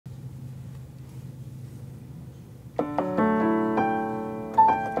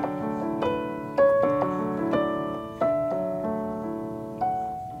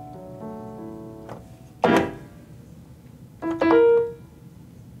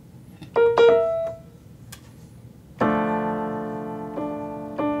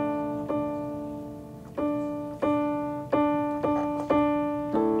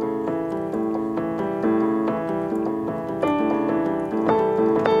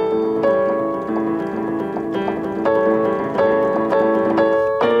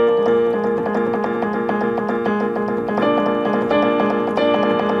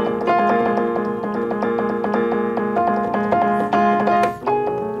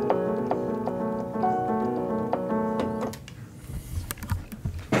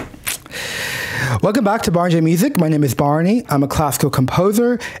Welcome back to Barney Music. My name is Barney. I'm a classical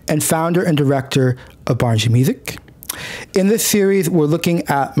composer and founder and director of Barney Music. In this series, we're looking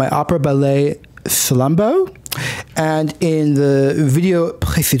at my opera ballet Salammbo. And in the video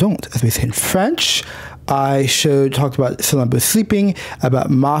précédent, as we say in French, I talked about Salammbo sleeping,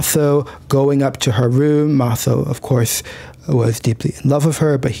 about Matho going up to her room. Matho, of course, was deeply in love with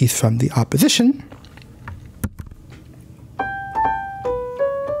her, but he's from the opposition.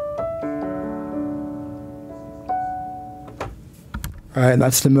 All right, and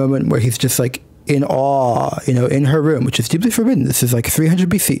that's the moment where he's just like in awe, in her room, which is deeply forbidden. This is like 300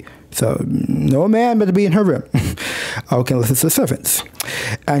 BC. So no man better be in her room. Okay, unless it's the servants.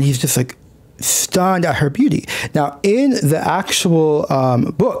 And he's just like stunned at her beauty. Now, in the actual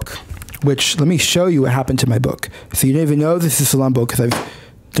book, which let me show you what happened to my book. So you don't even know this is Salammbo because I've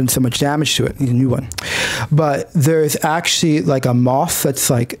done so much damage to it. Need a new one. But there's actually like a moth that's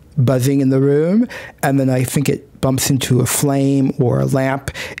like buzzing in the room, and then I think it bumps into a flame or a lamp,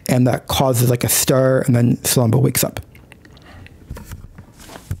 and that causes like a stir, and then Salammbo wakes up.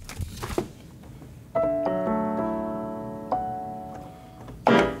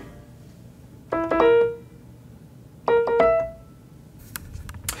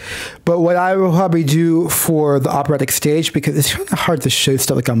 But what I will probably do for the operatic stage, because it's kind of hard to show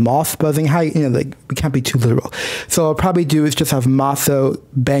stuff like a moth buzzing, like we can't be too literal. So what I'll probably do is just have Matho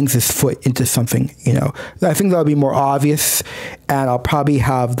bangs his foot into something, I think that'll be more obvious. And I'll probably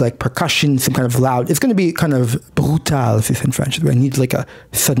have like percussion, some kind of loud. It's going to be kind of brutal, if it's in French, where I need like a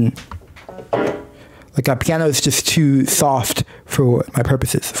sudden, like a piano is just too soft for my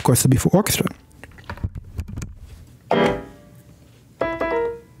purposes. Of course, it'll be for orchestra.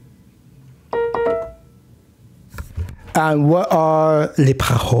 And what are les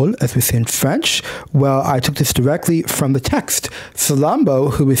paroles, as we say in French? Well, I took this directly from the text.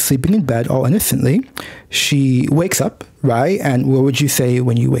 Salammbo, who is sleeping in bed all innocently, she wakes up, right? And what would you say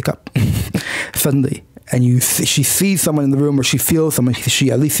when you wake up? Suddenly. And she sees someone in the room, or she feels someone,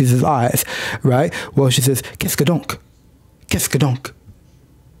 she at least sees his eyes, right? Well, she says, qu'est-ce que donc? Qu'est-ce que donc?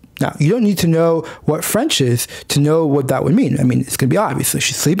 Now, you don't need to know what French is to know what that would mean. I mean, it's going to be obvious. So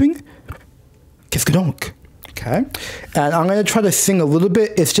she's sleeping. Qu'est-ce que donc? Okay, and I'm going to try to sing a little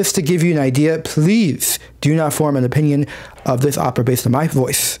bit. It's just to give you an idea. Please do not form an opinion of this opera based on my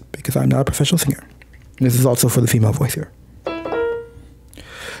voice, because I'm not a professional singer. And this is also for the female voice here.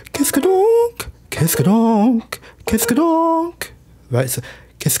 Qu'est-ce que donc? Qu'est-ce que donc? Qu'est-ce que donc? Right, so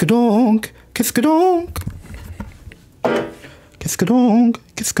qu'est-ce que donc? Qu'est-ce que donc? Qu'est-ce que donc?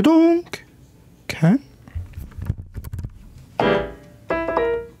 Qu'est-ce que donc? Okay.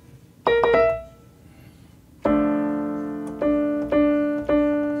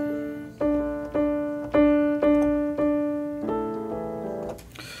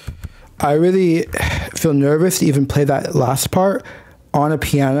 I really feel nervous to even play that last part on a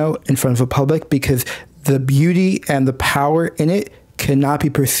piano in front of a public, because the beauty and the power in it cannot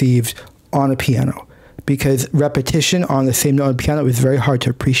be perceived on a piano, because repetition on the same note on the piano is very hard to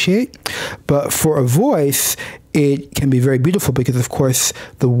appreciate. But for a voice, it can be very beautiful because, of course,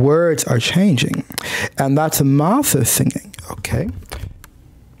 the words are changing. And that's a Matho singing, okay?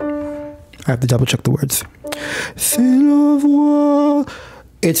 I have to double check the words. C'est la voix.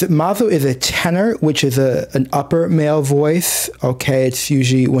 Matho is a tenor, which is an upper male voice. Okay, it's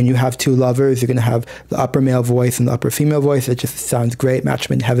usually when you have two lovers, you're going to have the upper male voice and the upper female voice. It just sounds great, match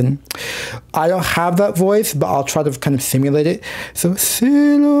them in heaven. I don't have that voice, but I'll try to kind of simulate it. So,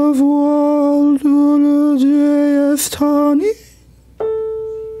 c'est la voix de la déesse.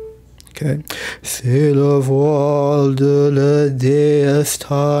 Okay, c'est la voix de la déesse.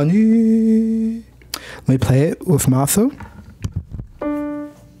 Let me play it with Matho.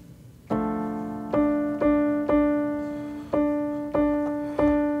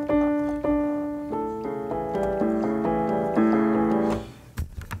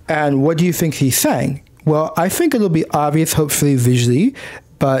 And what do you think he's saying? Well, I think it'll be obvious, hopefully visually,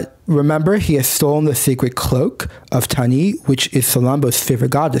 but remember, he has stolen the sacred cloak of Tani, which is Salammbô's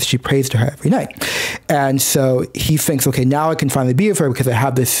favorite goddess. She prays to her every night. And so he thinks, okay, now I can finally be with her because I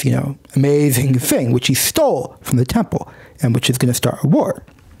have this, amazing thing, which he stole from the temple, and which is going to start a war.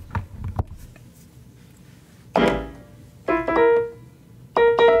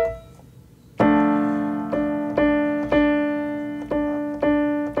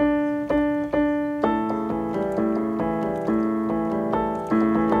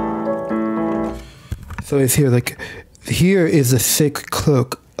 So it's here is the sacred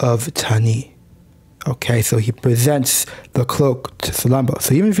cloak of Tani. Okay, so he presents the cloak to Salammbo.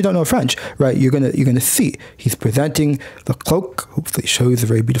 So even if you don't know French, right, you're gonna see he's presenting the cloak. Hopefully, it shows a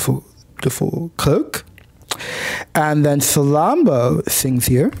very beautiful beautiful cloak. And then Salammbo sings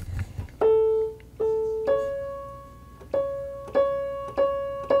here.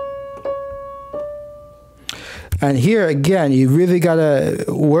 And here, again, you really got to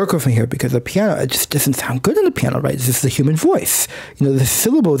work with me here because the piano, it just doesn't sound good on the piano, right? It's just the human voice. You know, the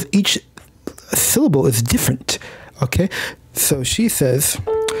syllables, each syllable is different, okay? So she says,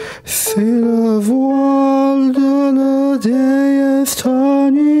 C'est le voile de la déesse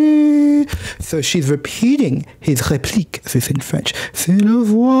tanie. So she's repeating his réplique, as we say in French. C'est le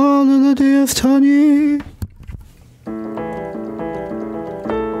voile de la déesse tanie.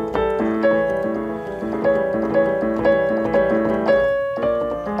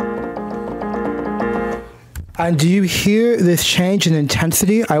 And do you hear this change in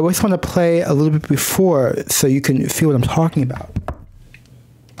intensity? I always want to play a little bit before so you can feel what I'm talking about.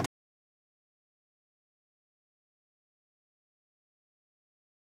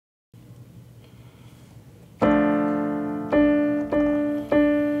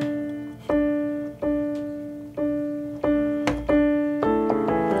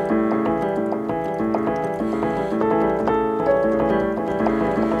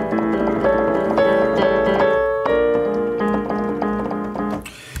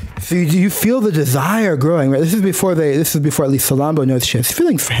 So you feel the desire growing, right? This is before at least Salammbo knows she has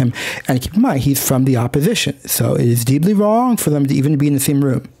feelings for him. And keep in mind, he's from the opposition. So it is deeply wrong for them to even be in the same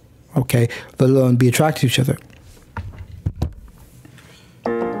room, okay? Let alone be attracted to each other.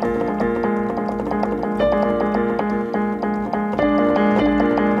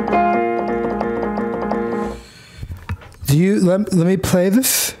 Let me play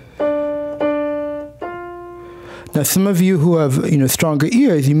this. Now, some of you who have, stronger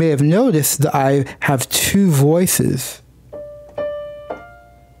ears, you may have noticed that I have two voices.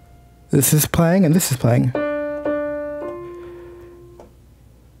 This is playing and this is playing.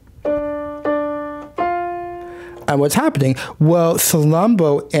 And what's happening? Well,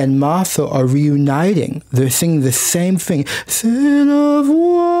 Salammbo and Matho are reuniting. They're singing the same thing. C'est le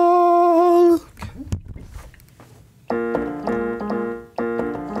voile.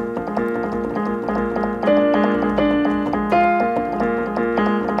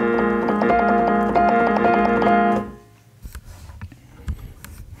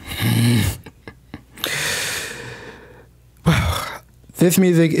 This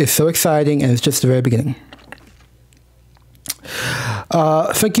music is so exciting, and it's just the very beginning.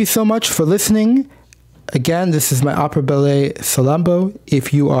 Thank you so much for listening. Again, this is my opera ballet Salammbo.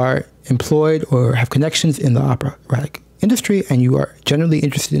 If you are employed or have connections in the operatic industry and you are generally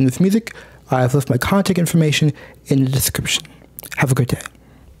interested in this music, I have left my contact information in the description. Have a good day.